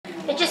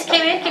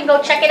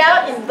go check it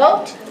out and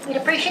vote, we'd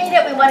appreciate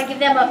it. We want to give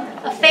them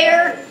a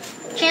fair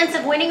chance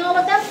of winning all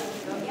of them.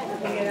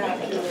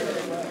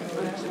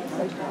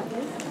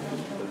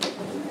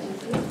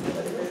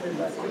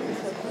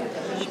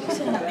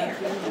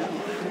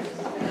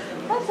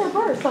 That's her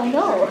purse, I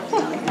know.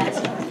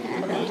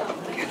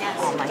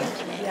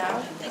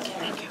 Yeah.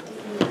 Thank you.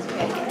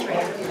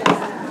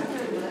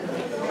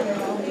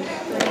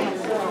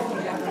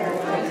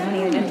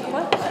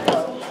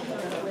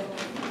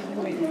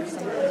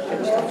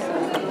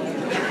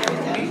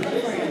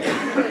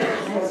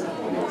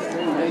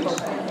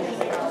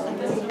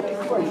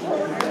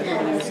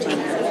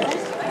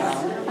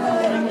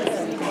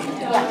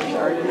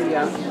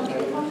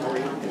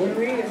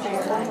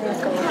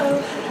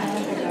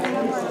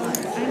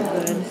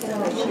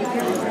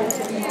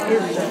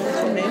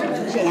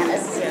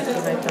 Janice.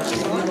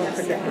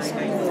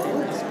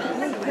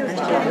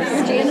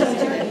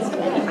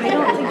 I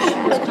don't think she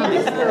was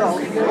coming.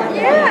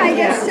 Yeah, I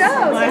guess so.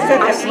 Well, I said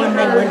that's one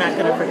thing we're not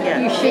going to forget.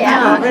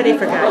 I already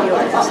forgot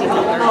yours.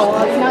 Oh,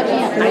 well, it's not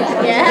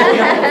Janice.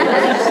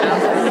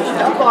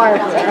 Yeah.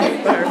 Barbara.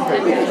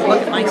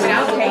 Look at my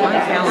calendar.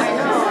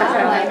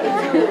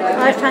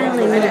 I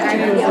finally moved to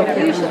Google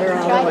Calendar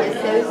all the way.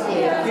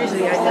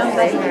 Usually I don't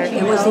say that.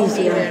 It was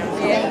easier.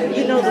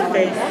 You know the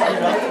face.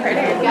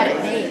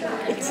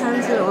 It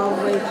sends it all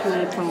the way to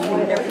my phone.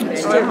 It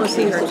still was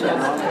easier.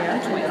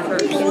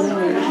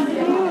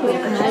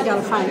 And I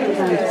gotta find it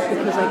then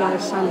because I gotta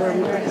send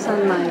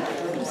my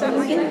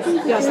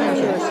yes, that's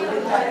yours. I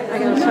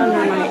gotta send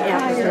her my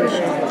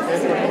application.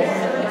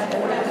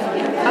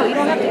 Oh, you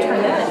don't have to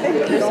turn that in.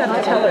 You just have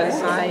to tell her the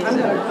size and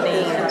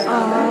name and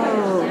stuff.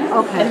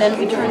 Oh, okay. And then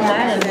we turn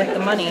that in with the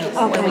money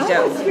when we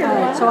go.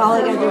 Alright, so all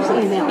I gotta do is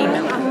email.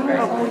 Email.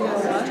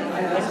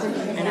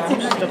 And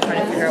I'm still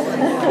trying to figure out what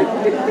I'm doing.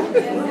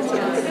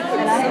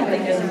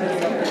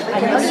 I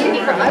was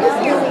here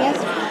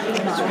last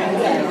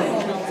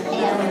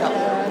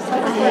I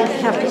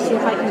have to see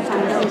if I can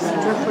find out if the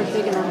driftwood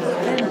big enough.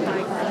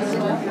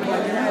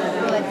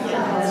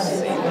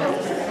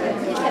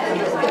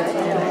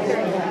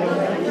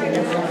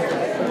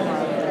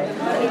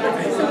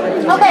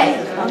 Okay,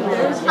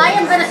 I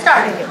am going to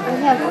start.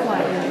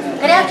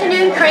 Good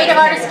afternoon, Creative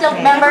Artists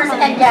Guild members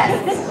and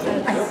guests.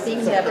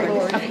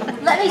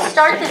 Let me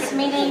start this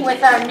meeting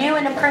with our new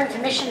and improved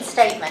mission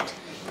statement.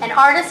 An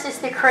artist is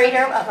the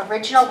creator of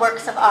original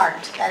works of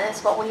art. That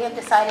is what we have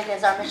decided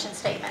is our mission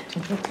statement.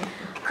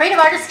 Creative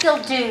Artists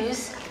Guild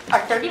dues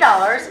are $30,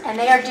 and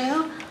they are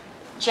due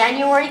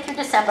January through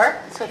December.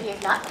 So if you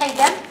have not paid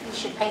them, you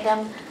should pay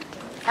them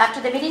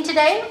after the meeting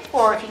today,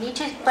 or if you need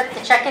to, put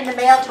the check in the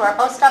mail to our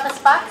post office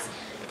box,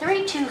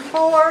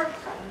 324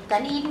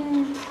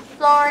 Dunedin,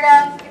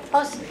 Florida,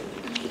 post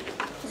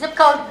zip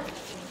code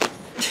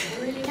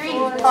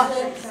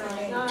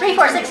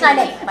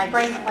 34698. My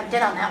brain went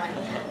dead on that one.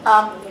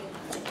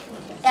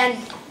 And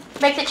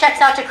make the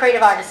checks out to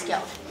Creative Artists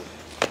Guild.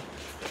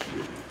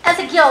 As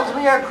a guild,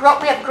 we have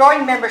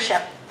growing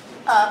membership.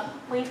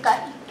 We've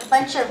got we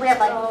have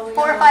like 4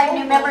 or 5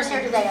 new members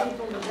here today.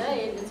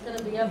 It's going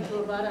to be up to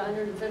about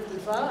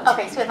 155.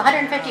 Okay, so we have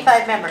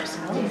 155 members.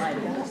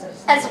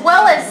 As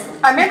well as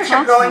our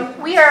membership growing,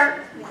 we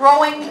are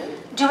growing,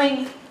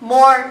 doing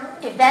more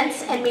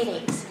events and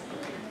meetings.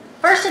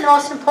 First and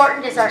most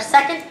important is our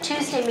second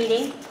Tuesday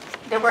meeting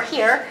that we're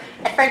here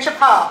at Friendship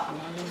Hall.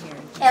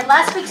 At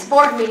last week's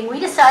board meeting, we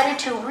decided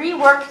to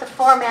rework the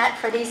format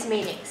for these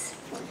meetings.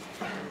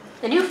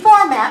 The new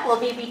format will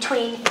be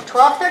between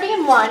 12:30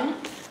 and 1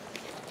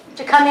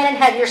 to come in and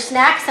have your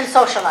snacks and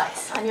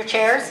socialize on your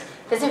chairs,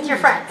 visit with your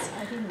friends.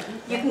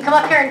 You can come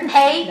up here and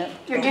pay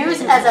your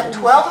dues as of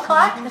 12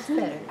 o'clock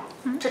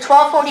to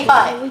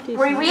 12:45.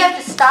 We have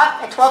to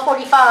stop at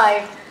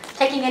 12:45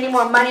 taking any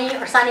more money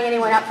or signing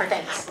anyone up for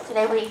things.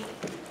 Today we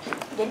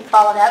didn't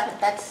follow that,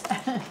 but that's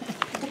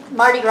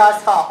Mardi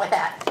Gras' fault with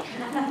that.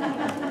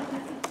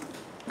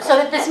 So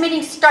that this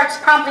meeting starts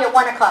promptly at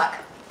 1 o'clock.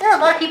 There are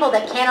a lot of people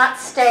that cannot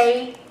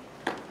stay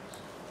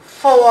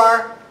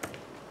for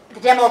the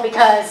demo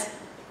because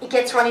it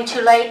gets running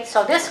too late.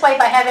 So this way,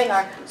 by having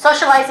our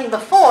socializing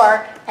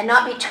before and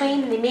not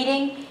between the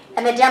meeting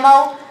and the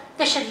demo,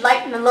 this should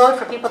lighten the load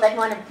for people that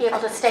want to be able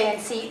to stay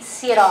and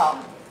see it all.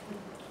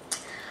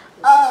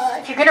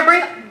 If you're going to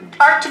bring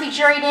art to be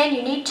juried in,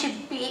 you need to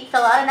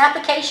fill out an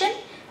application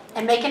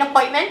and make an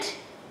appointment.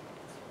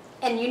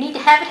 And you need to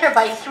have it here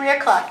by 3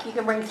 o'clock. You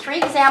can bring 3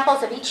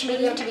 examples of each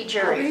medium to be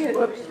juried.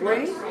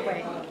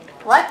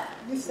 What?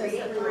 You said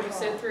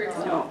 3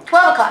 o'clock.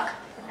 12 o'clock.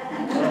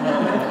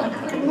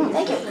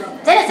 Thank you.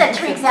 Dennis said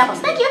 3 examples.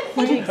 Thank you.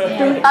 Do you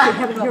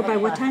have it here by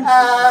what time?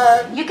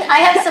 I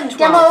have some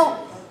demo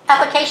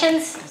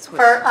applications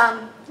for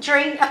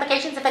jury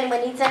applications if anyone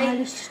needs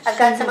any. I've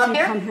got some up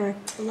here. Come here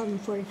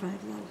 11:45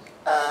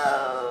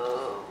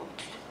 though.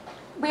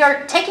 We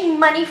are taking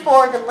money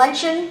for the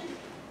luncheon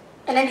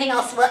and anything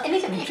else. Well,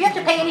 if you have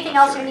to pay anything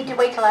else, you need to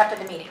wait till after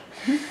the meeting.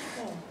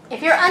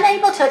 If you're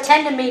unable to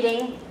attend a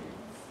meeting,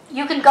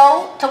 you can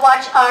go to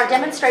watch our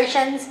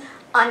demonstrations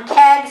on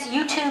CAG's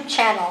YouTube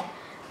channel.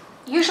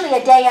 usually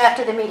a day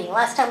after the meeting.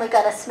 Last time we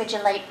got a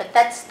smidgen late, but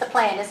that's the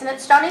plan, isn't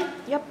it, Stoney?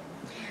 Yep.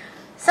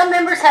 Some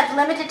members have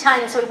limited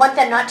time, so we want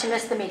them not to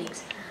miss the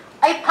meetings.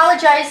 I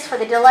apologize for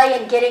the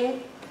delay in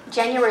getting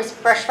January's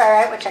brush fire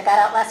out, which I got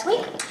out last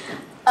week.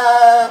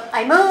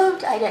 I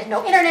moved, I had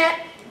no internet,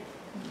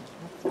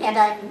 and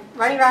I'm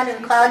running around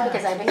in the cloud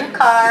because I have a new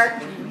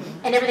car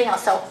and everything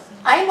else. So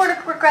I'm going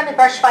to work on the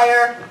brush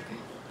fire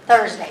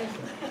Thursday,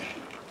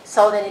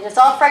 so that it is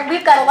all Friday.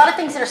 We've got a lot of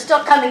things that are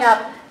still coming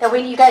up that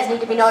you guys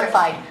need to be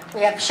notified.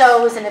 We have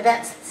shows and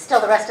events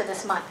still the rest of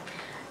this month.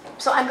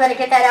 So I'm going to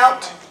get that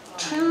out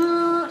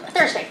to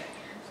Thursday.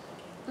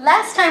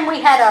 Last time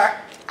we had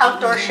our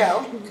outdoor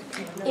show,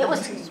 it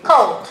was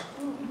cold.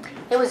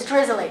 It was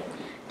drizzly.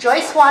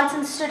 Joyce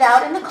Swanson stood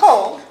out in the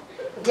cold,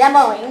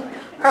 demoing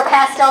her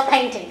pastel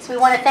paintings. We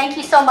want to thank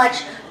you so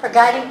much for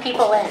guiding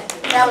people in.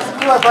 That was,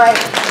 you were brave.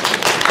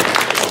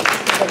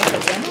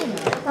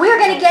 We're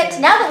going to get,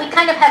 now that we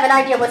kind of have an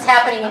idea of what's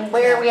happening and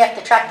where we have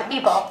to track the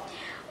people,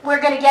 we're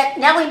going to get,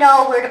 now we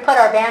know where to put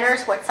our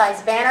banners, what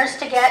size banners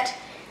to get.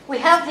 We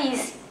have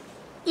these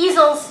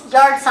easels,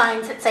 yard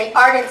signs that say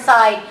art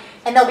inside,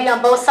 and they'll be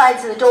on both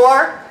sides of the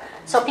door,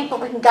 so people,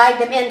 we can guide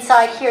them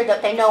inside here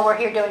that they know we're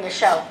here doing a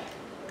show.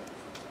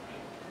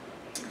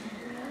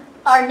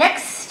 Our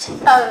next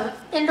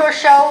indoor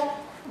show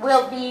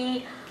will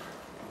be,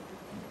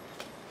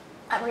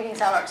 I'm reading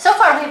this out. So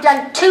far we've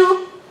done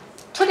two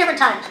different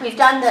times. We've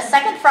done the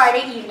second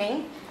Friday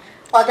evening,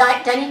 while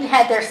Dunedin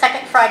had their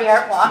second Friday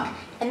art walk,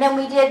 and then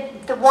we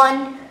did the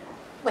one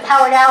with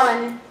Howard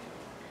Allen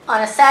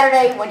on a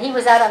Saturday when he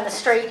was out on the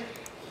street.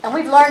 And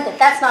we've learned that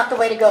that's not the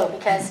way to go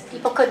because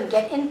people couldn't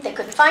get in, they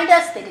couldn't find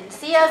us, they didn't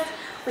see us,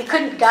 we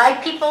couldn't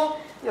guide people.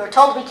 We were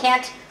told we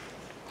can't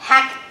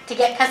hack to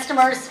get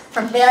customers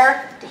from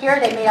there to here.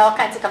 They made all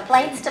kinds of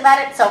complaints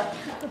about it, so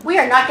we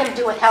are not going to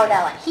do it with Howard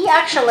Allen. He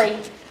actually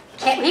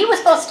can't, he was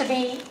supposed to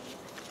be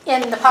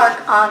in the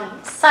park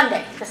on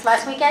Sunday, this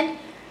last weekend,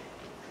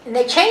 and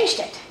they changed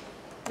it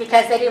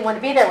because they didn't want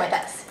to be there with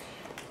us.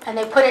 And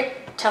they put it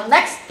till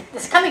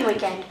this coming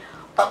weekend.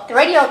 But the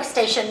radio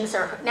stations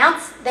are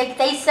announced,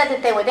 they said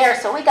that they were there,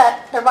 so we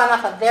got the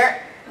runoff of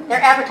their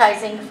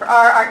advertising for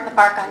our Art in the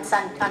Park on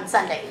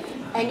Sunday.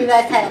 And you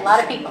guys had a lot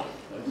of people.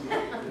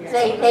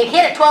 They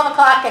hit at 12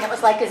 o'clock and it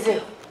was like a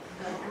zoo.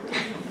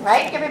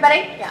 Right,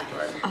 everybody? Yeah.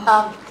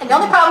 And the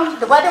only problem,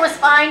 the weather was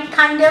fine,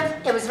 kind of.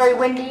 It was very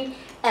windy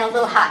and a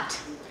little hot.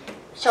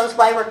 Shows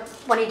why we're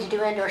wanting to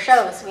do indoor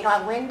shows. We don't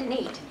have wind and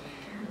heat.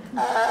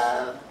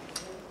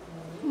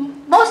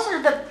 Most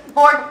of the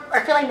board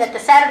are feeling that the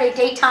Saturday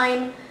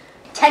daytime,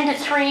 10 to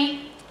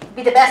 3,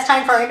 be the best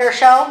time for our indoor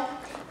show.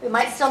 We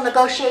might still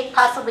negotiate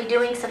possibly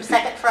doing some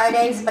second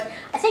Fridays, but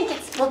I think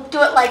we'll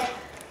do it like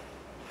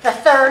the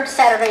third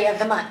Saturday of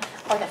the month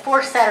or the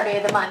fourth Saturday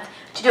of the month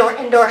to do our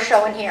indoor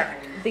show in here.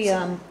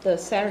 The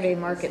Saturday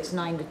market's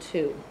 9 to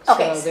 2,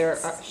 Okay. so there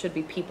should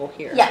be people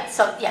here. Yeah,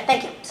 so yeah,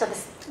 thank you. So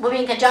this will be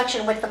in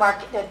conjunction with the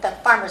market, the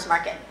farmers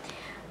market.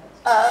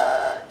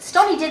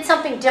 Stoney did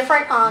something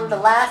different on the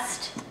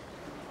last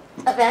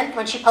event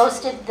when she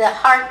posted the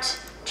heart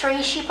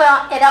tree. She put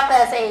it up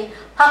as a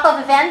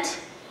pop-up event,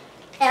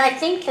 and I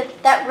think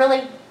that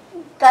really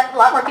got a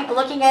lot more people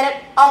looking at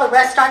it. All the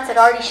restaurants had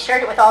already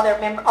shared it with all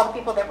the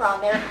people that were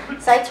on their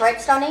sites, right,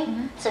 Stoney?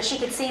 Mm-hmm. So she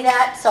could see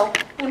that. So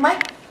we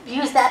might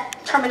use that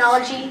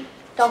terminology.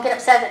 Don't get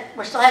upset that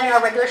we're still having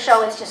our regular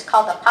show. It's just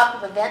called a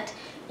pop-up event.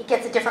 It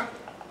gets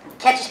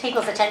catches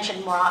people's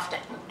attention more often.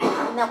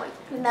 Isn't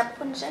that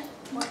what you said?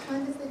 What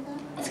kind is it then?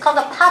 It's called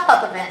a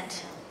pop-up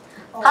event.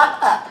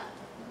 Pop-up.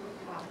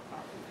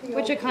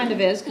 Which it kind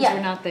of is, because Yeah.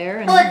 we're not there.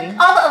 And Well,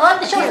 a lot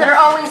of the shows that are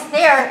always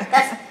there,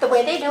 that's the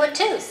way they do it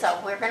too. So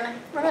we're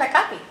gonna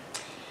copy.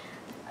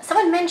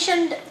 Someone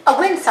mentioned a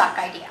windsock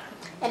idea,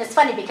 and it's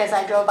funny because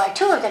I drove by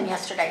 2 of them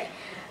yesterday.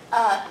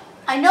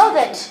 I know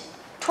that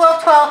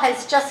 1212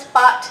 has just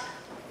bought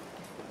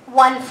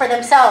one for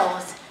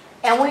themselves,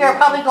 and we are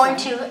probably going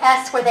to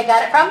ask where they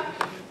got it from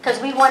because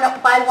we want to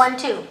buy one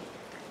too.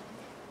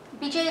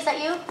 BJ, is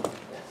that you?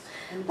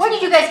 Where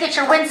did you guys get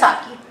your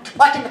windsock? You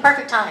walked in the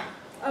perfect time.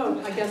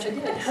 Oh, I guess I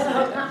did.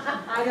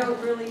 I don't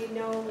really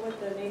know what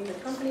the name of the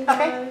company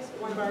Okay. was.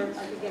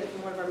 I could get it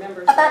from one of our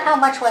members. About how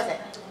much was it?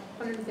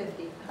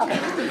 150.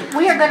 Okay,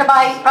 we are going to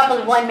buy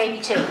probably 1,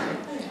 maybe 2,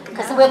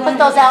 because we'll put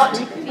those out.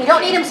 You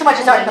don't need them so much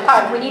as art in the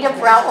park. We need them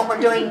for out when we're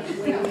doing.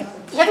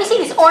 Have you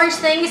seen these orange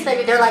things?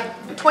 They're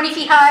like 20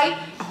 feet high,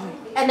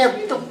 and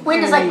the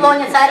wind is like blowing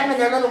inside them, and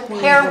their little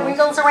hair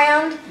wiggles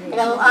around. They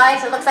got little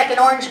eyes. It looks like an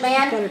orange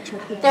man.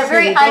 They're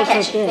very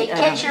eye-catching. They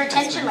catch your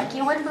attention like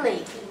you wouldn't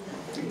believe.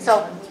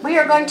 So we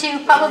are going to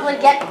probably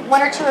get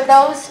 1 or 2 of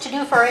those to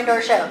do for our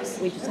indoor shows.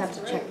 we just have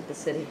to check with the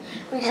city.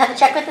 We just have to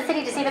check with the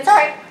city to see if it's all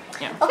right.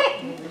 Yeah.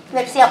 Okay. We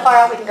have to see how far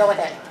out we can go with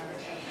it.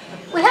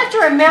 We have to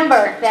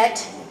remember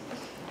that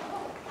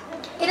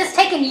it has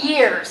taken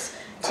years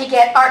to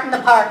get Art in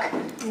the Park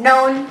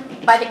known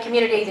by the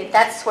community that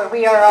that's where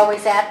we are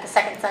always at the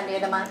second Sunday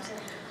of the month.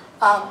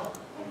 I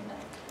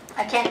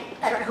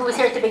don't know who was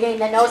here at the beginning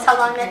that knows how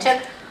long that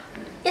took.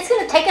 It's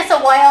going to take us a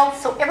while,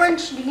 so everyone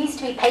needs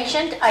to be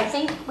patient. I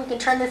think we can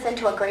turn this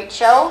into a great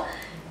show.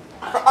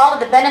 For all of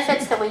the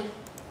benefits that we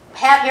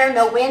have here,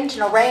 no wind,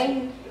 no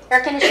rain,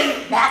 air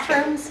conditioning,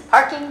 bathrooms,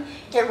 parking,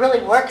 it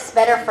really works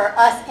better for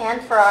us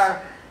and for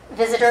our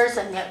visitors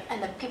and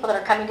the people that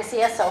are coming to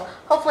see us. So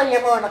hopefully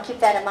everyone will keep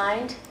that in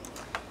mind.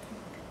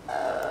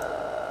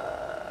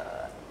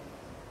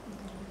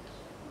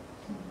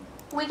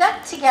 We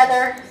get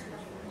together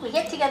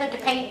to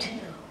paint,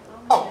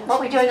 what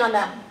we're doing on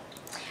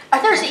our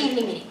Thursday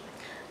evening meeting.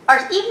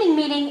 Our evening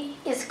meeting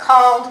is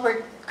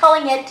we're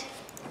calling it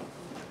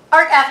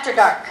Art After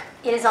Dark.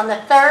 It is on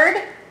the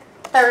third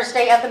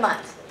Thursday of the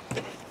month.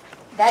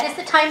 That is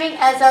the timing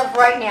as of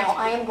right now.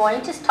 I am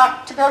going to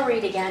talk to Bill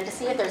Reed again to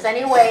see if there's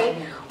any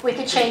way we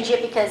could change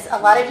it, because a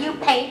lot of you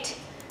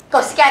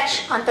go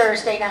sketch on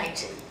Thursday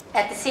night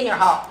at the senior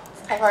hall.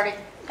 I've already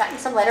gotten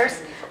some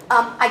letters.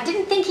 I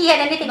didn't think he had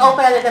anything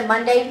open other than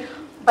Monday,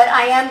 but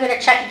I am going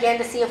to check again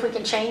to see if we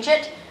can change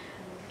it.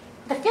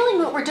 The feeling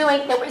that we're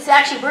doing,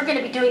 we're going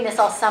to be doing this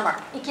all summer.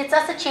 It gives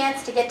us a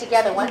chance to get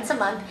together once a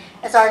month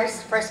as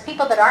artists, for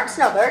people that aren't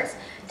snowbirds,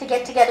 to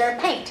get together and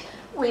paint.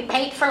 We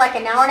paint for like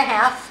an hour and a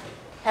half,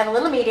 have a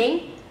little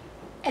meeting,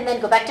 and then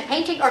go back to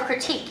painting or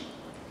critique.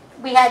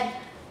 We had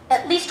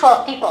at least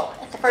 12 people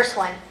at the first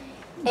one,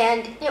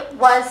 and I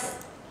was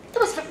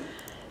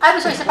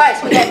really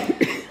surprised. We had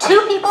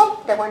 2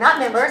 people that were not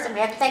members, and we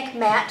have to thank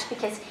Matt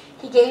because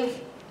he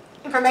gave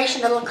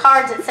information, the little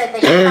cards that said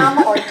they should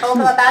come, or he told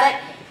them about it,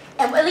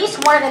 and at least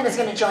one of them is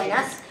going to join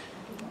us.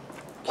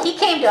 He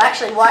came to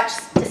actually watch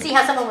to see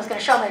how someone was going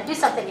to show him how to do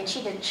something, and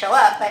she didn't show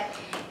up, but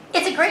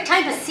it's a great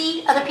time to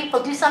see other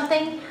people do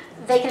something.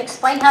 They can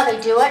explain how they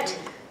do it.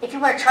 If you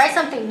want to try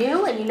something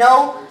new and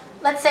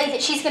let's say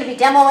that she's going to be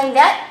demoing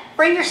that,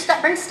 bring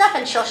stuff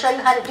and she'll show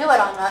you how to do it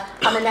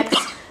on the next,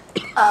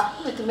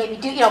 we can maybe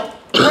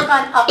work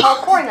on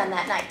pouring on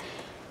that night.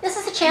 This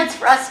is a chance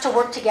for us to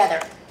work together.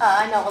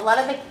 I know a lot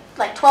of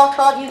like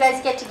 12 you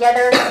guys get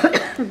together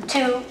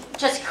to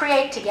just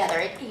create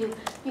together. You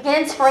get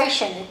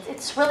inspiration.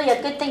 It's really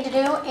a good thing to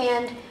do,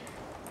 and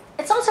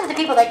it's also for the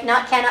people that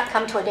cannot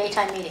come to a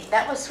daytime meeting.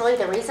 That was really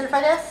the reason for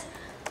this.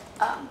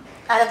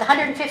 Out of the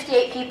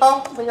 158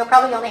 people, we will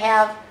probably only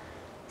have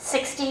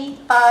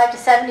 65 to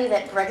 70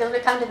 that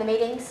regularly come to the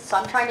meetings, so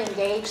I'm trying to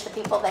engage the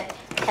people that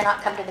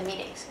cannot come to the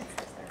meetings.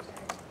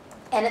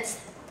 And it's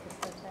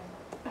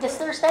this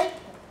Thursday?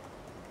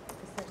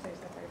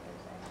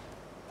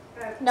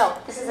 No,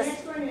 this is the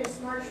next one is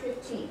March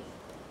 15th.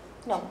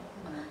 No.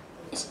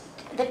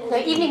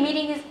 The evening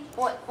meeting is,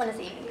 when is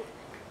the evening?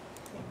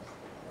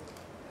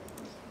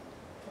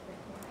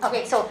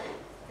 Okay, so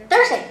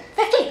Thursday,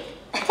 15th.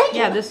 Thank you.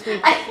 Yeah, this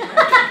week.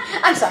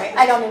 I'm sorry,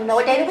 I don't even know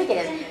what day of the week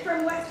it is. And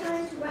from what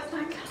time to what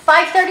time?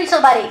 5:30 till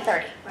about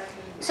 8:30.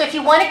 So if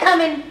you want to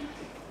come and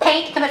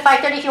paint, come at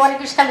 5:30. If you want to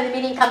just come to the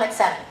meeting, come at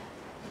 7.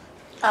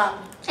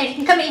 And you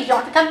can come, you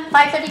don't have to come at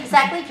 5:30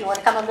 exactly. If you want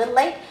to come a little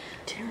late,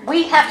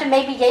 we have to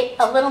maybe get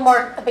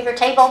a bigger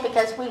table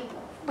because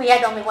we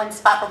had only one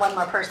spot for one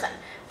more person.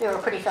 We were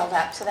pretty filled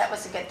up, so that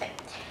was a good thing.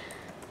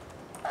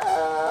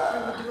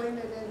 Are we doing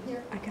it in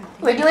here?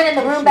 We're doing it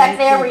in the room back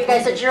there where you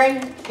guys are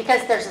adjourning,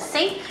 because there's a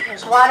sink,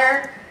 there's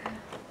water,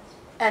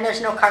 and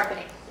there's no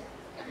carpeting.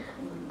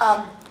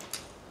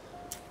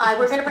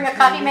 We're going to bring a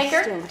coffee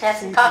maker to have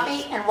some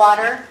coffee and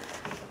water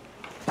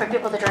for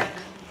people to drink,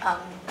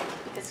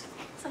 because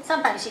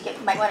sometimes you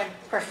might want to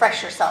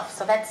refresh yourself.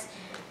 So that's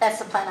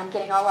the plan. I'm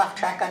getting all off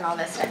track on all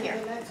this stuff here.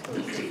 And that's the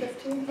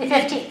 15th? The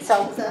 15th.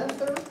 So Is that a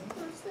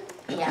Thursday?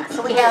 yeah.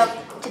 So we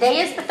have today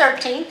is the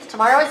 13th.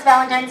 Tomorrow is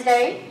Valentine's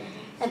Day,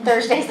 and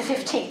Thursday is the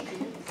 15th.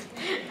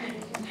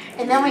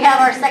 And then we have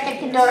our second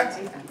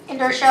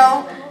indoor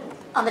show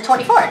on the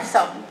 24th.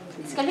 So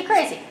it's going to be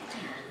crazy.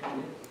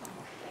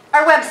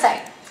 Our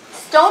website.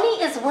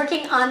 Stony is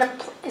working on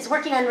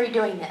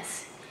redoing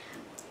this.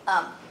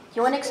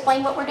 You want to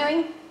explain what we're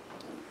doing?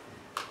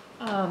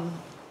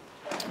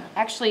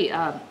 Actually,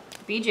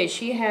 BJ,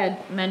 she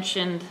had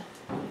mentioned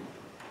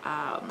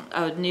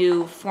a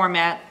new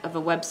format of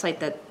a website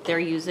that they're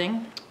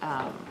using,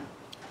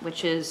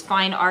 which is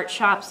Fine Art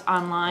Shops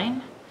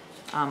Online,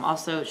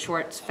 also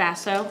short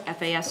FASO,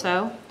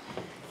 F-A-S-O.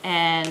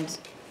 And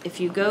if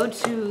you go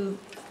to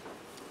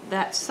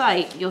that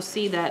site, you'll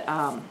see that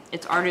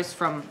it's artists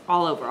from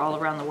all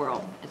around the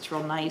world. It's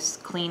real nice,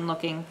 clean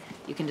looking.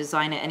 You can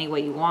design it any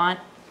way you want.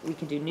 We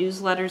can do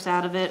newsletters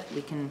out of it.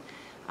 We can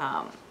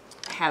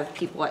have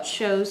people at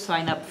shows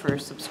sign up for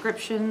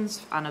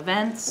subscriptions on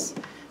events.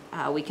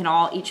 We can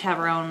all each have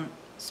our own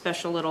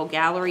special little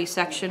gallery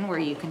section where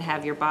you can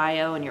have your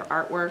bio and your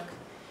artwork.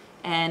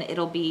 And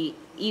it'll be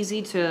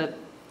easy to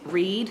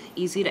read,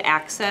 easy to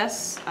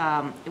access.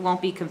 It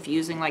won't be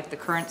confusing like the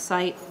current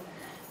site.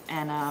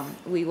 And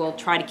we will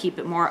try to keep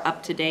it more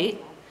up to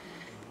date.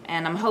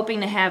 And I'm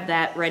hoping to have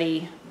that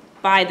ready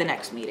by the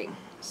next meeting.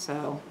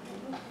 So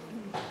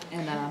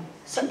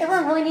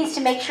everyone really needs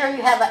to make sure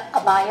you have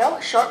a bio,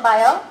 a short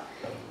bio,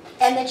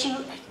 and that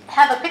you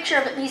have a picture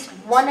of at least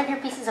one of your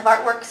pieces of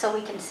artwork so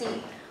we can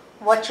see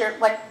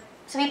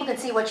so people can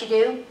see what you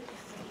do.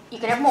 you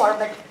can have more,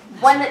 but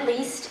one at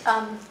least.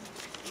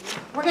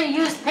 We're going to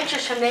use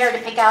pictures from there to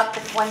pick out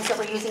the ones that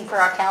we're using for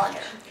our calendar.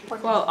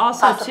 Well,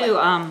 also Possibly. too,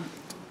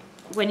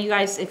 when you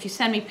guys, if you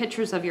send me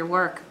pictures of your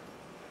work,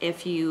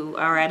 if you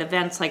are at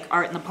events like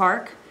Art in the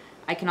Park,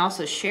 I can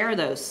also share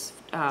those,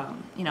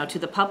 you know, to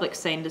the public,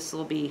 saying this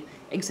will be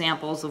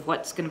examples of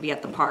what's going to be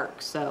at the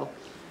park. So,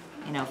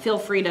 you know, feel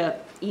free to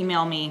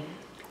email me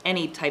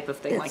any type of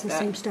thing like That's that.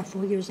 the same stuff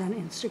we'll use on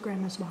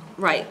Instagram as well.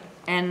 Right,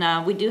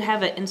 and we do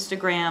have an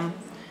Instagram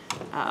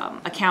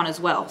account as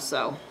well,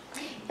 so.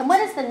 And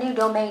what is the new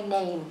domain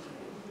name?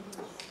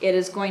 It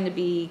is going to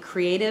be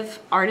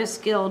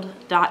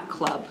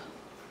creativeartistguild.club.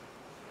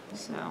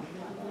 So,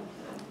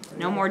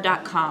 no more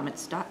 .com,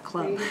 it's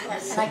 .club. And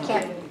I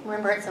can't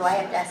remember it, so I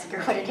have to ask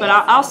her what it is. But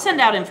I'll send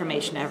out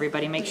information to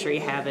everybody, make sure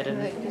you have it,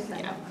 and,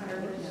 you know.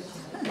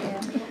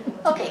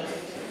 Okay.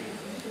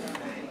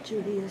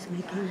 Judy is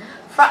making.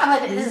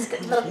 Friday is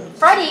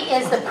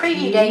the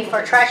preview day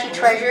for Trashy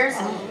Treasures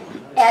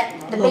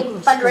at the big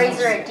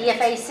fundraiser at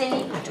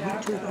DFAC.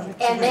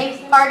 And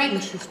they've already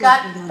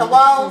got the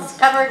walls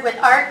covered with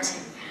art.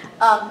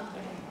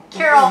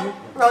 Carol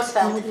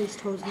Roosevelt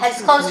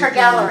has closed her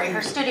gallery,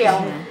 her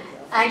studio,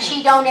 and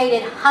she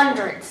donated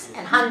hundreds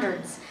and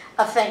hundreds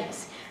of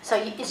things.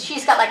 So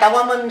she's got like a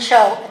one-woman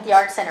show at the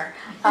Art Center.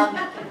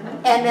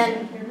 And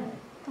then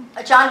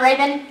John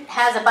Rabin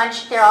has a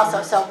bunch there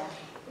also. So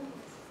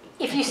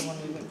if you,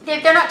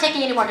 they're not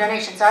taking any more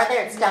donations, are they?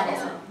 It's done,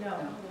 isn't it?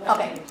 No.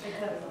 Okay.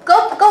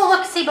 Go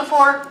look, see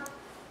before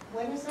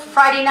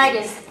Friday night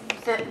is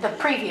the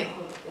preview.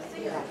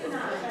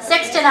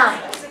 6 to 9.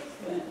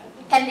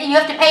 And you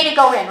have to pay to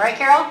go in, right,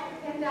 Carol?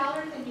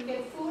 $10 and you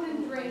get food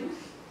and drinks.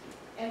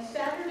 And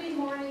Saturday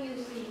morning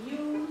is the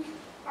used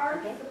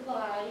art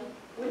supply,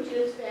 which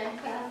is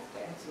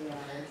fantastic.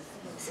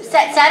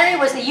 Saturday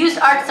was the used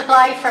art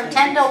supply from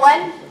 10 to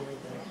 1?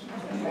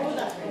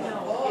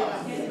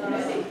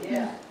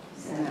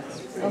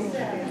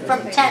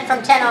 From 10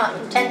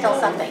 till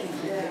something.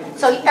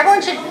 So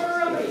everyone should,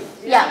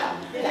 yeah.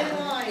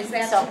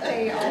 So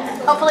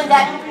hopefully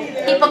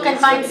that people can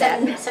find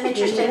some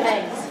interesting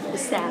things.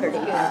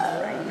 Saturday.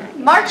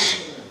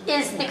 March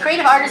is the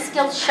Creative Artists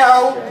Guild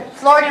show,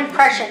 Florida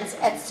Impressions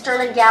at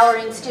Sterling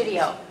Gallery and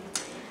Studio.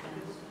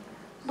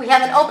 We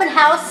have an open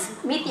house,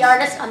 Meet the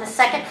Artist, on the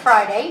second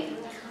Friday.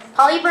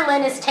 Polly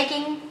Berlin is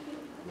taking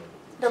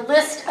the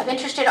list of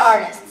interested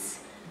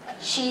artists.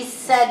 She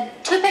said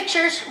 2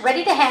 pictures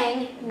ready to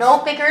hang, no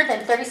bigger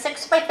than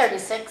 36 by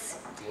 36.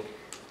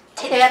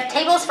 They have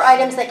tables for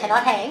items that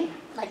cannot hang,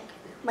 like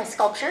my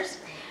sculptures.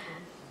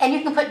 And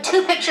you can put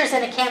 2 pictures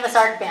in a canvas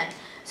art bin.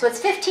 So it's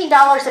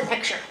 $15 a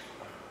picture.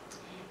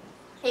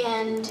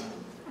 And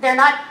they're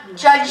not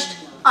judged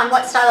on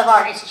what style of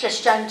art, it's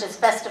just judged as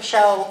best of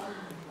show,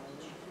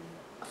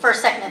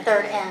 first, second, and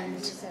third,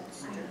 and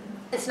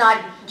it's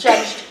not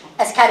judged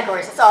as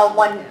categories. It's all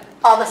one,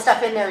 all the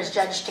stuff in there is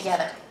judged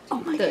together.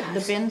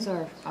 The bins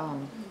are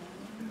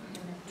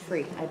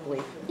free, I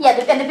believe. Yeah,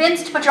 and the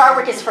bins to put your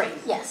artwork is free,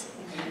 yes.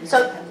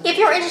 So if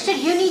you're interested,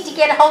 you need to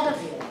get a hold of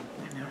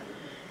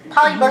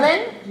Polly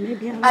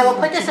Berlin. I will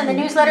put this in the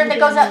newsletter that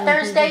goes out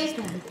Thursday.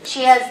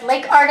 She has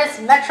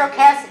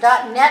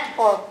lakeartistmetrocast.net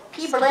or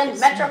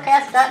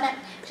pberlinmetrocast.net.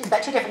 She's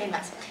got 2 different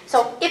emails.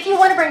 So if you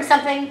want to bring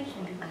something,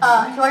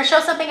 if you want to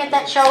show something at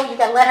that show, you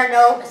got to let her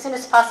know as soon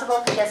as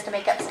possible. She has to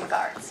make up some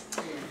cards.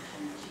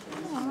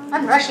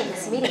 I'm rushing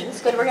this meeting.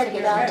 It's good. We're going to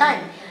get done on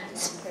time.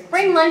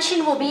 Spring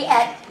luncheon will be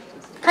at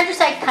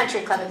Countryside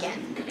Country Club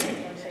again.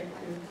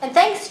 And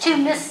thanks to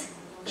Miss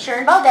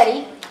Sharon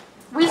Baldetti,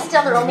 we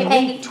still are only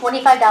paying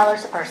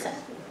 $25 a person.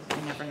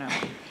 You never know.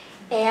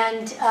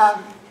 And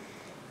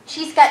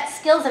she's got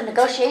skills in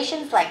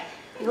negotiations like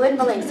you wouldn't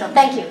believe, so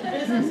thank you.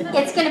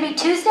 It's going to be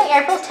Tuesday,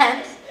 April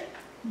 10th.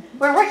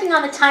 We're working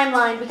on the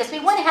timeline because we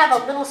want to have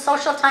a little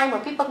social time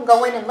where people can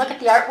go in and look at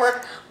the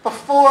artwork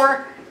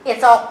before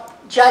it's all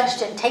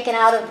judged and taken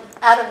out of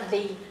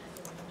the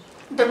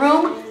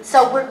room.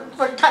 So we're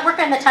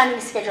working on the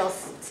timing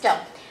schedules still.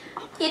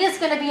 It is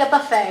going to be a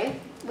buffet.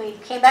 We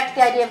came back to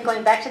the idea of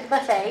going back to the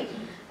buffet.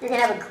 You're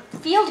going to have a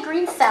field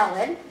green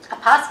salad, a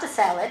pasta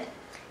salad,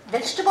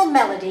 vegetable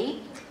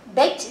melody,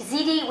 baked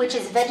ziti, which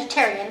is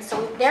vegetarian.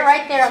 So they're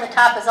right there on the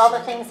top is all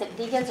the things that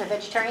vegans or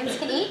vegetarians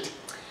can eat.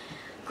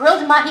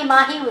 Grilled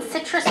mahi-mahi with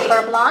citrus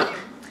beurre blanc.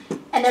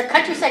 And their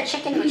countryside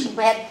chicken, which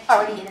we had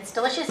already, and it's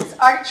delicious, is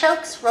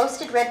artichokes,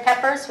 roasted red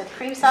peppers with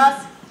cream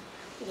sauce.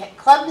 You get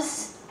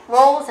clubs,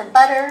 rolls, and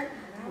butter.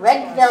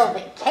 Red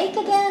velvet cake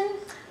again.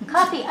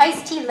 Coffee,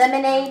 iced tea,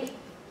 lemonade,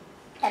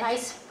 and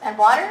ice and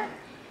water.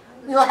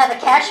 We will have a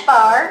cash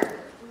bar.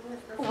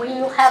 We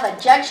will have a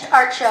judged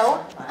art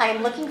show. I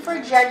am looking for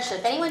a judge, so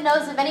if anyone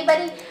knows of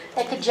anybody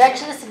that could judge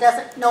this and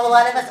doesn't know a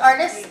lot of us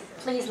artists,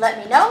 please let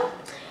me know.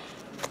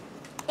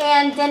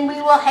 And then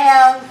we will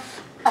have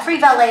a free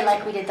valet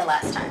like we did the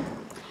last time.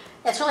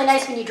 That's really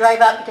nice when you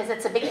drive up because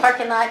it's a big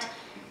parking lot.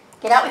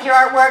 Get out with your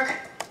artwork.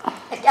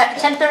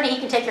 After 10:30, he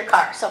can take your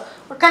car. So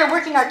we're kind of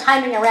working our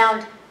timing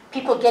around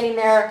people getting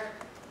there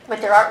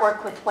with their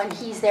artwork with when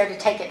he's there to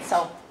take it.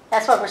 So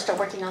That's why we're still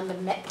working on the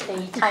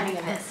timing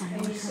of this.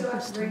 And you still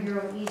have to bring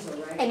your own easel,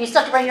 right? And you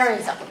still have to bring your own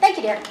easel. Thank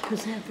you, dear.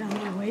 Because I've got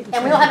my weight.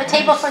 And we will have a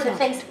table for the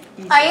things.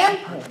 I am,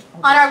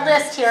 on our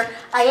list here,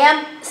 I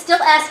am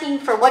still asking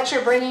for what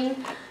you're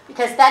bringing,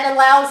 because that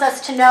allows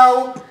us to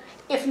know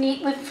if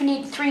we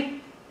need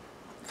 3,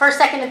 first,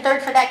 second, and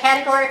third for that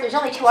category. If there's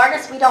only 2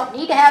 artists, we don't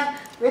need to have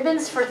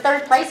ribbons for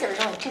 3rd place. There's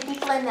only 2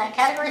 people in that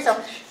category,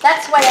 so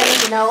that's what I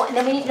need to know. And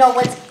then we need to know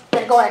what's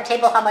going to go on a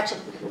table, how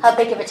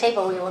big of a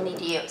table we will need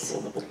to use.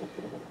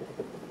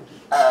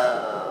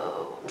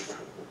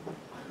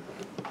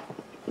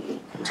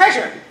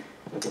 Treasurer.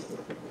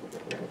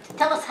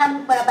 Tell us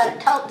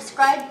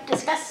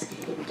discuss,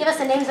 give us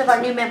the names of our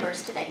new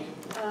members today.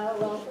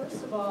 Well,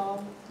 first of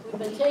all, we've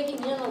been taking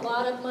in a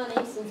lot of money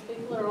since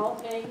people are all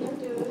paying their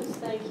dues,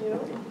 thank you.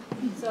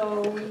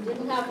 So we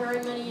didn't have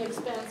very many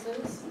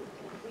expenses.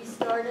 We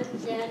started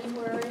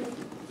January,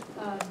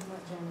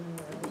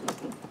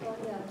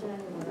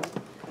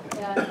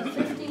 at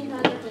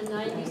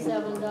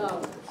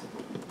 $1,597.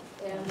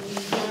 And we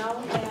now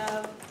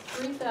have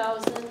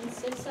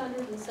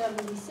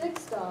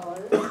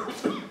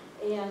 $3,676.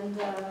 And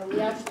we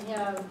actually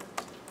have,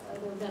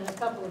 there have been a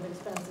couple of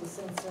expenses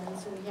since then,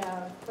 so we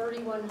have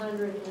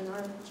 $3,100 in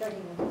our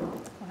checking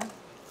account.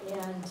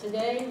 And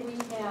today we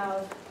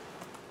have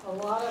a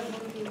lot of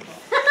new people.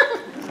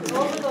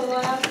 Over the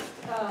last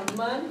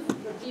month,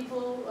 the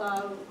people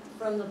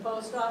from the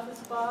post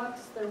office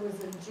box, there was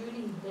a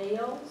Judy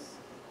Bales.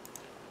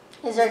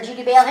 Is there a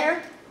Judy Bale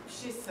here?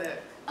 She's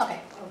sick. Okay.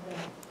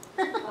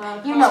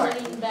 You know her.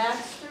 Colleen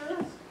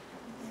Baxter.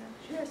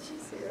 Yeah,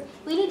 she's here.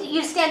 We need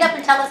you to stand up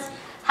and tell us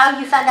how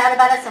you found out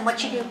about us and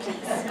what you do, please.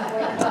 Okay,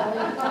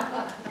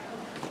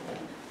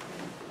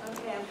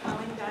 I'm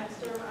Colleen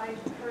Baxter. I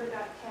heard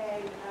about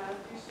CAG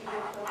through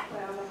Studio Cloud.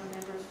 I'm a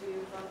member of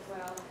Studio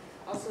Cloud,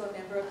 also a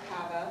member of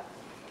CAVA,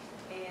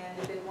 and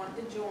I've been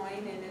wanting to join,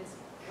 and it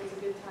was a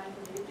good time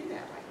for me to do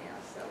that right now.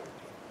 So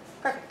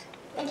Perfect.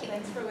 Thank you.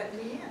 Thanks for letting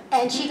me in.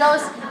 And she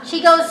goes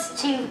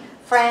to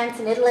France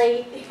and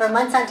Italy for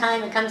months on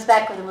time and comes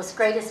back with the most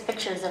greatest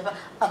pictures of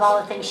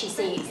all the things she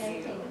sees.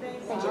 Thank you.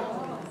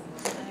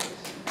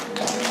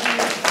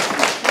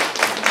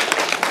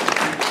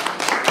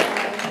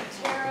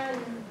 Taryn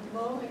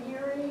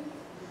Mohiri.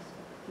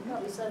 You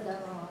probably said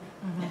that wrong.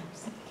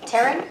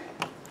 Taryn?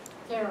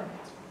 Taryn.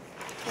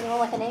 Anyone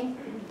with a name?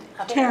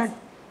 Okay. Taryn.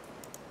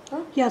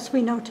 Yes,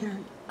 we know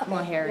Taryn.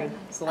 Mohari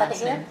is the Are they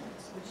last here? name.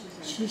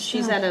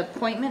 She's at an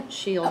appointment.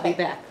 She'll be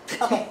back.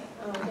 Okay.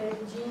 Okay,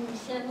 Jean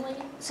Shenley.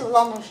 So we'll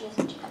all know she is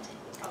when she comes in.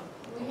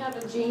 We have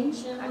a Jean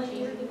Shenley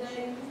here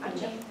today.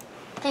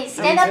 Okay,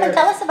 stand up and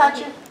tell us about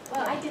you.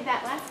 Well, I did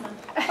that last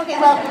month. Okay,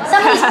 well,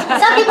 some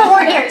people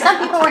weren't here. Some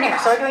people weren't here,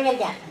 so we're doing it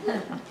again.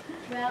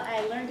 Well,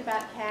 I learned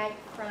about CAG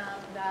from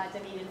the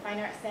Dunedin Fine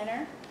Arts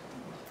Center,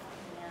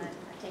 and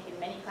I've taken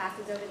many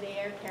classes over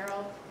there.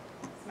 Carol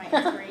is my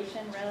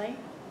inspiration, really. And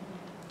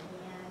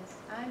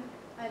I'm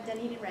a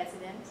Dunedin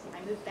resident. I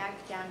moved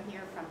back down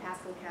here from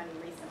Pasco County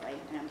recently,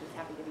 and I'm just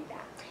happy to be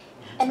back.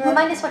 And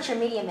remind us what your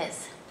medium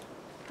is.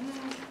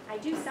 I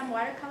do some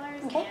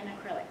watercolors Okay. and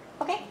acrylic.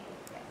 Okay?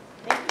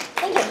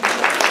 Thank you. Thank you.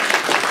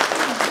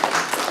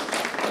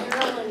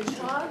 Marilyn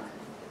Chalk.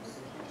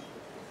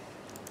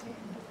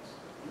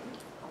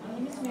 My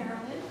name is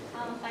Marilyn. I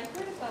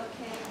heard about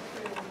CAG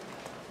through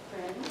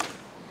friends,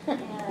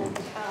 and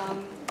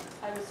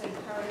I was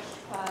encouraged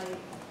by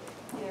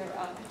their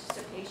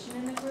participation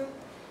in the group.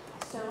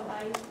 So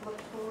I look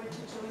forward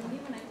to joining you,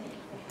 and I thank you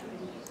for having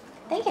me.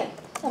 Thank you.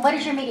 And what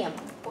is your medium?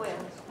 Oil.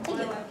 Thank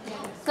you. Oil on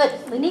canvas. Good.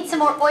 We need some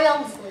more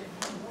oils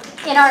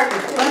in our,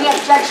 when we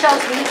have judge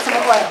shows, we need some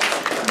more oils.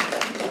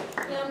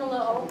 Pamela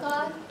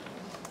Olcott.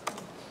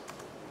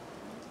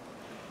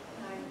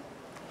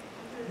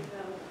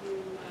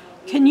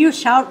 Can you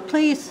shout,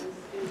 please?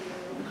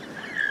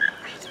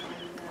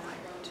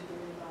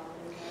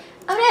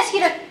 I'm going to ask you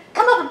to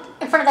come up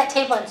in front of that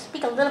table and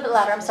speak a little bit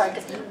louder. I'm sorry,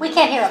 because we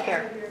can't hear up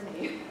here.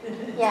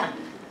 Yeah.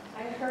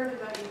 I heard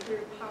about you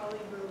through Polly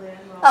Berlin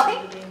while Okay.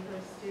 I was in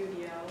her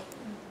studio,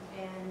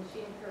 and she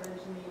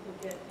encouraged me to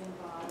get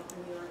involved in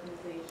the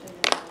organization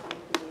and helping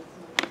create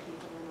some other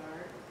people in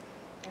art.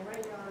 And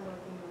right now I'm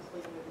working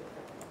mostly with the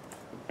friends.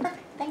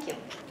 Perfect. Thank you.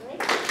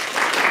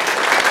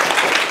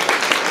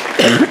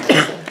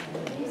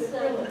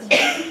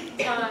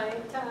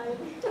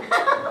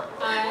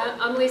 Hi,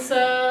 I'm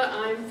Lisa.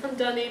 I'm from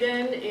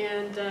Dunedin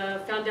and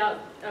found out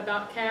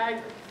about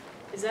CAG.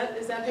 Is that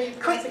how you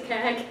pronounce it,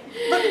 CAG?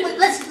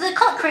 Let's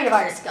call it Creative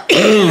Artists Guild.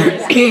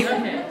 Okay.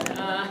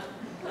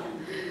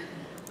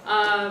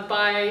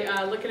 By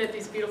looking at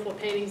these beautiful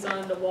paintings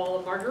on the wall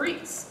of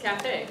Marguerite's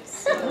Cafe.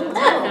 So that's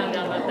how I found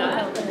out about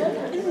that.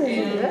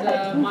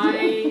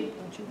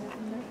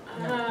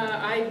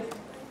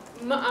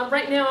 And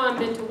right now I'm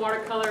into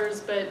watercolors,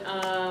 but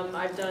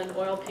I've done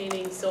oil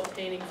painting, silk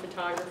painting,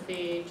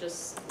 photography,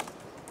 just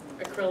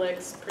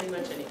acrylics, pretty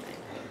much anything.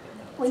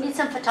 We need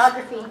some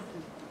photography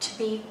to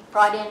be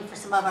brought in for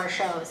some of our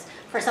shows,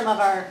 for some of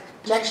our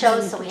judge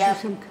shows, so we have,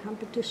 Some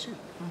competition.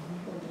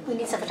 we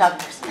need some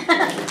photographers.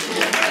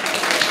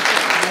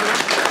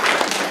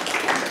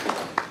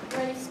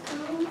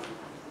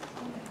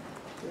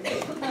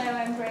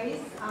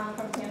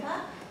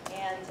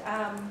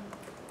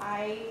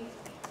 I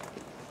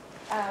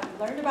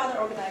learned about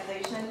the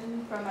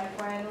organization from my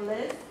friend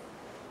Liz.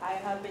 I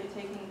have been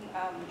taking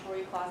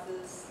jewelry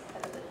classes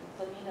at the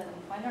Dunedin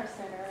Fine Arts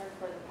Center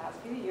for the past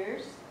few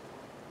years.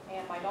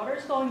 And my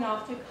daughter's going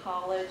off to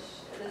college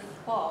this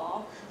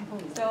fall.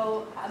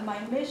 So my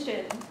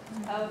mission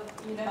of,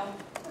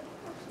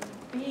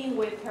 being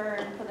with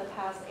her for the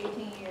past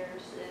 18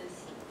 years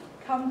is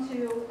come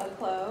to a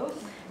close.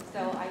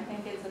 So I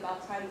think it's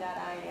about time that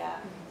I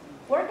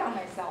work on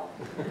myself.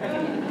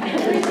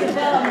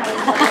 Redevelop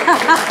myself.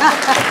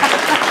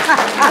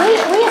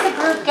 We as a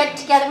group get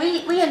together,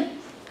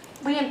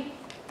 we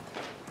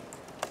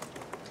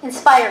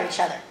inspire each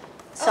other.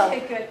 So, okay,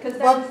 good,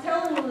 because I was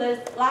telling Liz,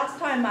 last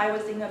time I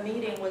was in a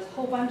meeting with a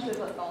whole bunch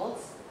of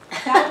adults.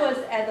 That was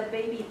at the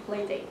baby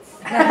play dates.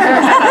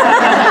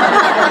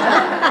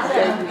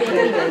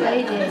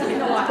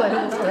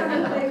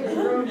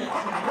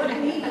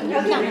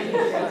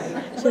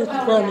 That's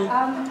funny.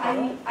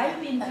 I've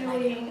been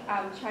doing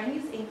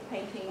Chinese ink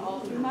painting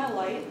all through my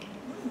life,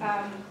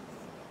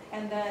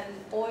 and then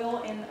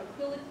oil and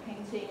acrylic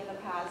painting in the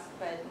past,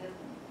 but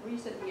in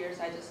recent years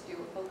I just do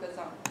focus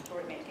on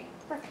jewelry making.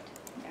 Perfect.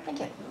 Thank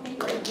you.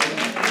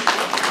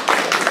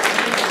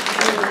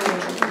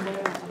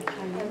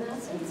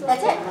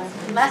 That's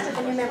it. Last of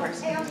the new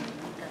members.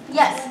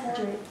 Yes.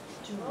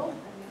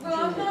 Well,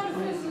 I'm not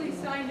officially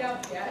signed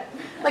up yet.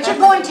 But you're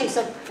going to,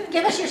 so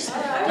give us your.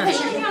 I'm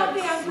filling out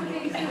the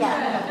application.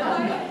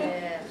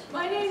 Yeah.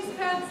 My name's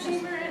Pat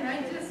Seamer, and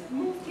I just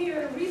moved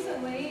here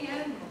recently,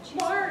 and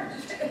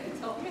Marge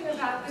told me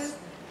about this,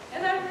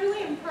 and I'm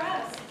really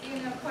impressed.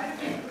 Quite a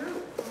big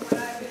group from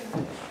what I've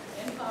been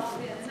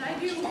involved in. And I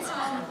do, I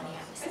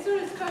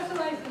sort of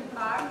specialize in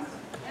pogs,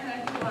 and I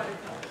do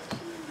watercolors.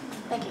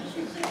 Thank you.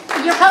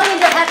 You're probably going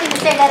to end up having to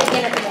say that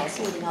again at the next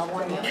meeting, I'll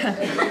warn you.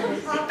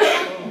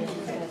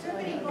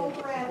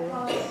 Over at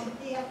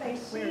the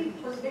FAC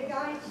for the big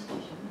eyes.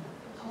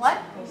 What?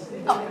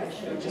 Oh,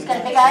 she's got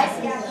a big eyes?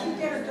 Yeah, she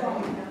did her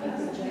dog.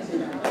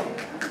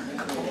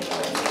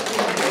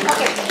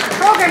 Okay,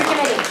 program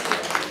committee.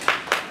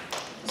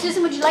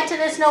 Susan, would you like to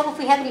let us know if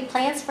we have any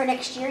plans for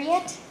next year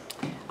yet?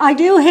 I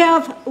do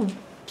have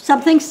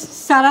something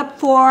set up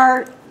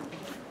for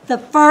the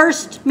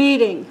first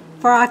meeting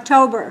for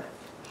October.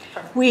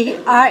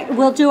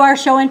 We'll do our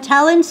show and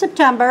tell in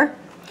September,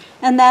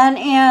 and then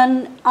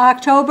in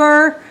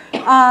October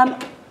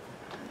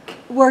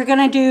we're going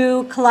to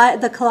do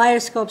the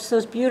kaleidoscopes,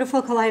 those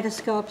beautiful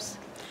kaleidoscopes.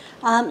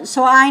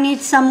 So I need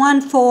someone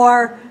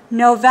for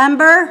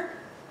November,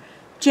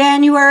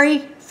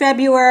 January,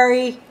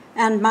 February,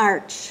 and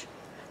March.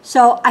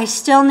 So I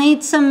still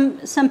need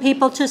some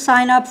people to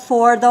sign up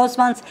for those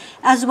months,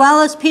 as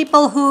well as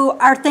people who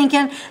are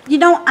thinking,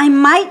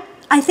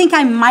 I think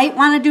I might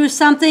want to do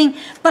something,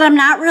 but I'm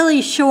not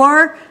really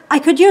sure. I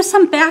could use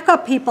some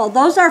backup people.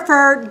 Those are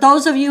for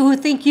those of you who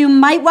think you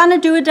might want to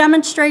do a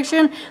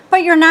demonstration,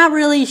 but you're not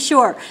really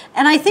sure.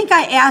 And I think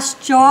I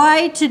asked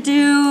Joy to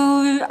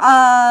do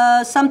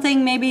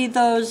something, maybe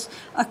those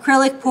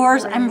acrylic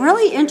pours. I'm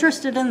really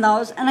interested in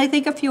those, and I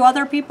think a few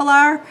other people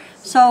are.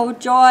 So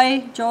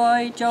Joy,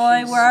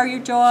 where are you,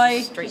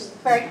 Joy?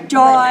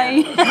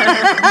 Joy.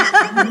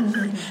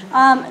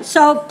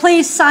 So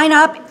please sign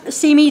up,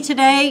 see me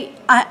today.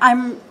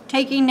 I'm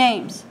taking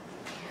names.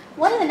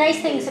 One of the nice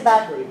things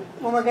about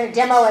when we're going to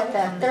demo at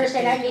the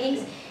Thursday night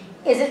meetings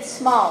is it's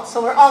small, so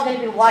we're all going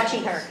to be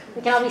watching her.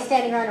 We can all be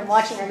standing around and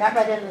watching her, not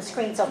rather than the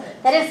screen. So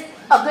that is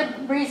a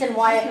good reason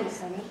why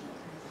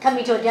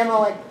coming to a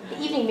demo at the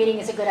evening meeting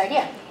is a good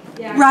idea.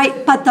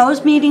 Right, but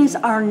those meetings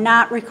are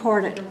not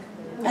recorded.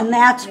 And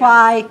that's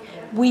why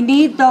we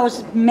need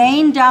those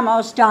main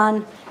demos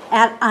done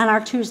on our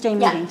Tuesday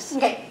meetings. Yeah.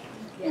 Okay.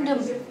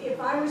 If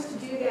I was to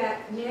do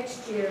that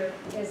next year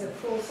as a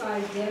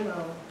full-size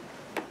demo,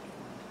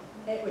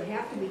 it would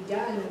have to be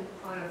done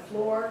on a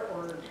floor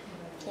or...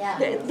 Yeah.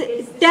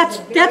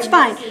 That's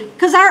fine,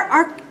 because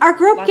our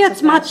group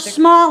gets much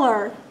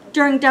smaller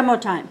during demo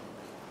time.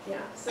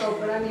 Yeah, so,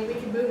 but I mean, we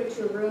can move it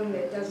to a room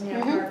that doesn't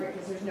have carpet,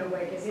 because there's no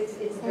way, because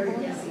it's very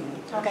messy.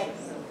 Okay.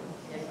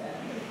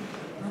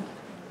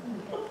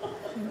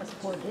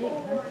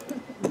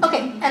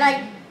 Okay, and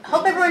I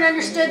hope everyone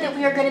understood that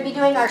we are going to be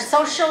doing our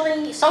social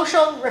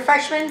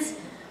refreshments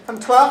from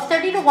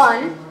 12:30 to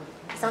 1.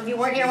 Some of you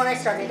weren't here when I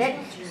started it.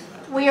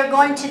 We are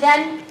going to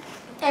then,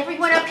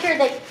 everyone up here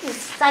that is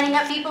signing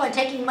up people and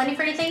taking money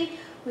for anything,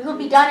 we will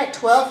be done at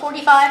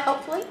 12:45,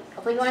 hopefully.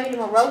 Hopefully we won't have any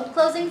more road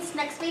closings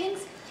next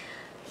meetings.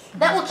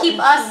 That will keep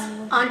us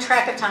on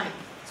track of time.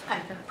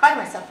 I'm proud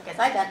of myself because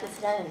I got this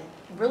done in a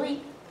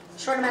really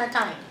short amount of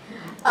time.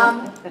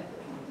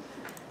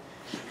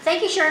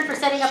 Thank you, Sharon, for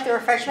setting up the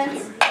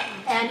refreshments.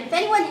 And if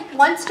anyone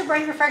wants to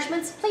bring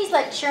refreshments, please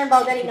let Sharon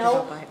Baldetti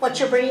know what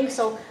you're bringing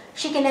so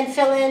she can then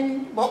fill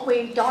in what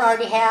we don't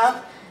already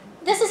have.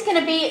 This is going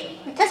to be,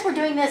 because we're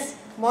doing this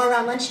more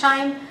around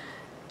lunchtime,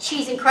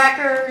 cheese and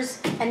crackers,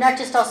 and not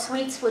just all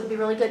sweets would be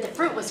really good. The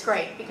fruit was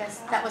great because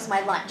that was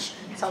my lunch.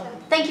 So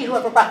thank you,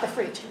 whoever brought the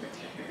fruit.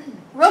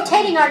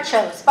 Rotating art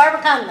shows.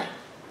 Barbara Conley.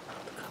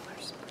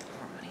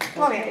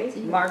 Come over here.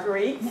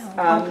 Marguerite's.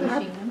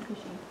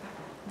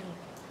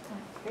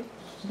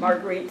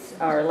 Marguerite's,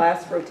 our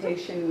last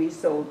rotation, we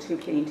sold 2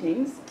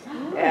 paintings,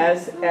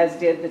 as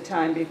did the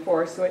time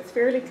before, so it's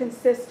fairly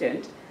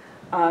consistent.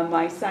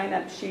 My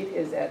sign-up sheet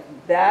is at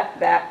that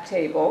back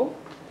table.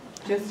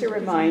 Just a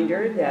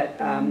reminder that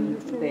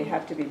they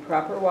have to be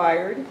properly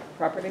wired,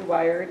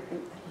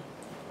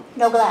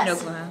 No glass. No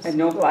glass. and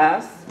no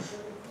glass.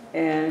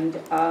 And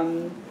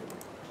I'm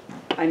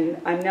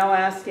now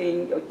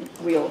asking,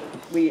 we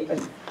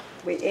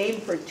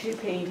aim for 2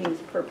 paintings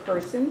per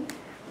person,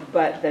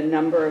 but the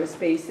number of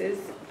spaces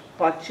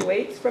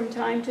fluctuates from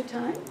time to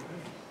time.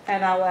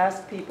 And I'll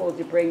ask people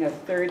to bring a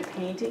 3rd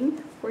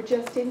painting for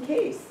just in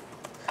case.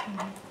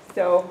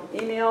 So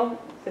email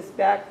is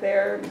back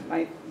there,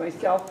 my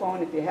cell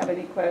phone, if you have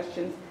any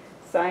questions,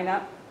 sign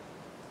up.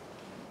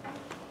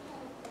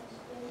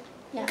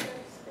 Yeah.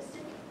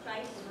 Specific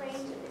price range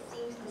that it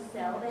seems to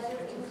sell better?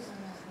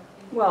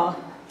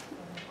 Well,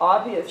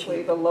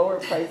 obviously, the lower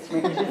price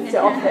range is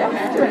sell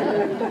faster.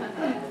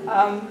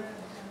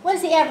 What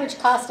is the average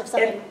cost of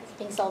something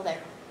being sold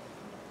there?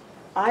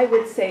 I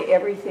would say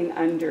everything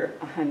under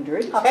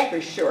 100, Okay. for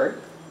sure.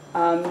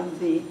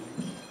 The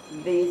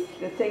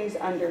things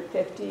under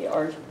 50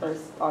 are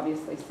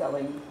obviously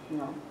selling,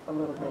 a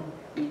little bit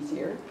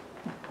easier.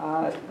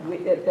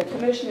 The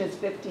commission is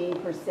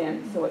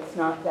 15%, so it's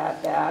not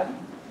that bad.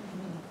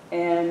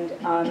 And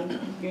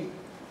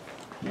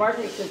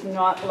Marguerite does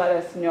not let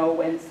us know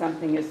when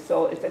something is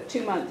sold. It's a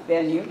 2-month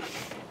venue,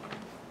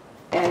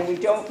 and we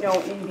don't know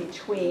in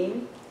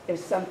between if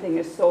something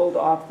is sold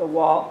off the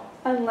wall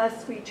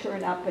unless we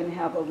turn up and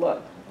have a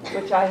look,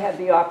 which I had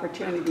the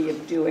opportunity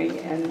of doing,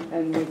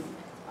 and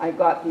I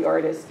got the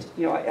artist,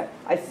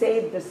 I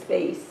saved the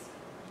space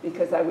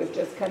because I was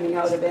just coming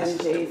out of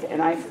MJ's,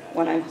 and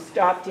when I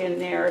stopped in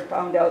there, I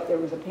found out there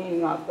was a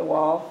painting off the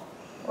wall,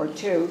 or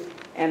 2,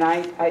 and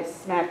I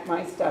smacked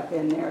my stuff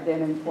in there,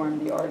 then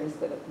informed the artist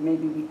that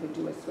maybe we could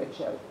do a switch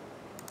out.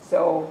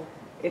 So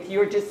if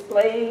you're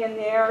displaying in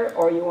there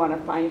or you want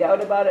to find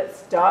out about it,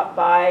 stop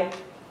by,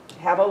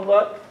 have a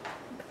look,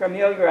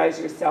 familiarize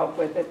yourself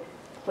with it.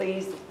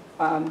 Please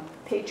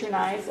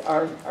patronize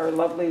our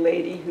lovely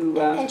lady who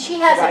And she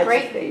has a provides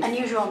great, space.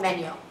 unusual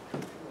menu.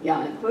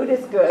 Yeah, and food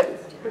is good.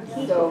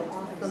 So,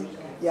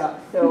 yeah,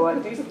 so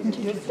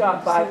do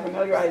stop by,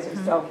 familiarize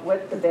yourself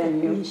with the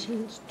venue,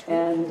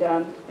 and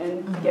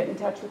get in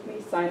touch with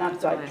me, sign up.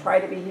 So I try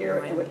to be here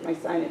with my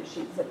sign-up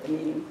sheets at the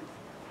meeting.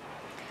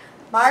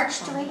 Marge,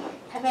 do we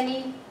have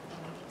anything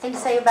to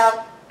say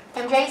about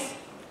MJ's?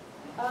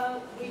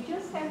 We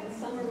just have the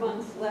summer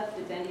months left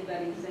if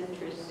anybody's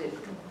interested.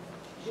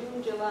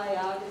 June, July,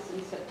 August,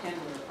 and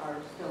September are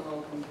still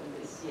open for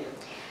this year.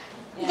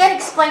 You got to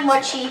explain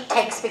what she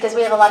takes because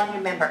we have a lot of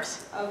new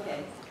members.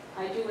 Okay.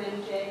 I do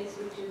MJ's,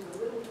 which is a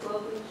little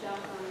clothing shop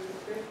on the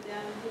strip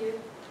down here,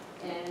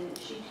 and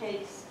she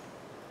takes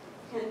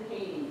 10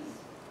 paintings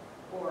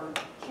or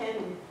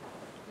 10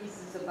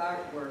 pieces of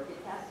artwork.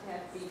 It has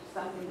to be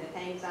something that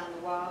hangs on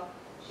the wall.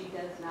 She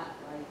does not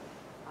like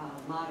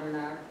modern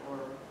art or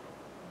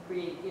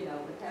create, it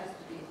has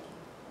to be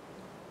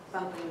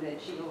something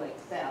that she will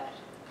accept.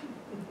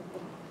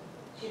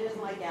 She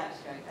doesn't like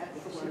abstract, that's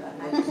the word I'm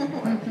looking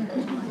for.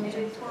 And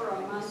it's for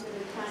a month at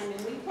a time,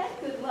 and we've had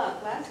good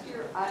luck. Last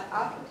year,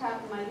 off the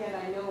top of my head,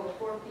 I know of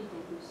 4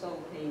 people who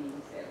sold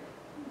paintings there.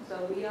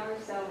 So we are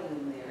selling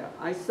them there.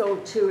 I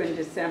sold 2 in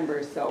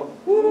December, so.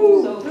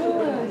 Sold 2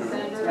 in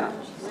December.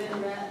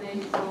 Lynn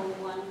Ratney sold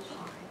 1.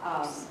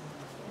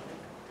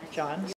 John?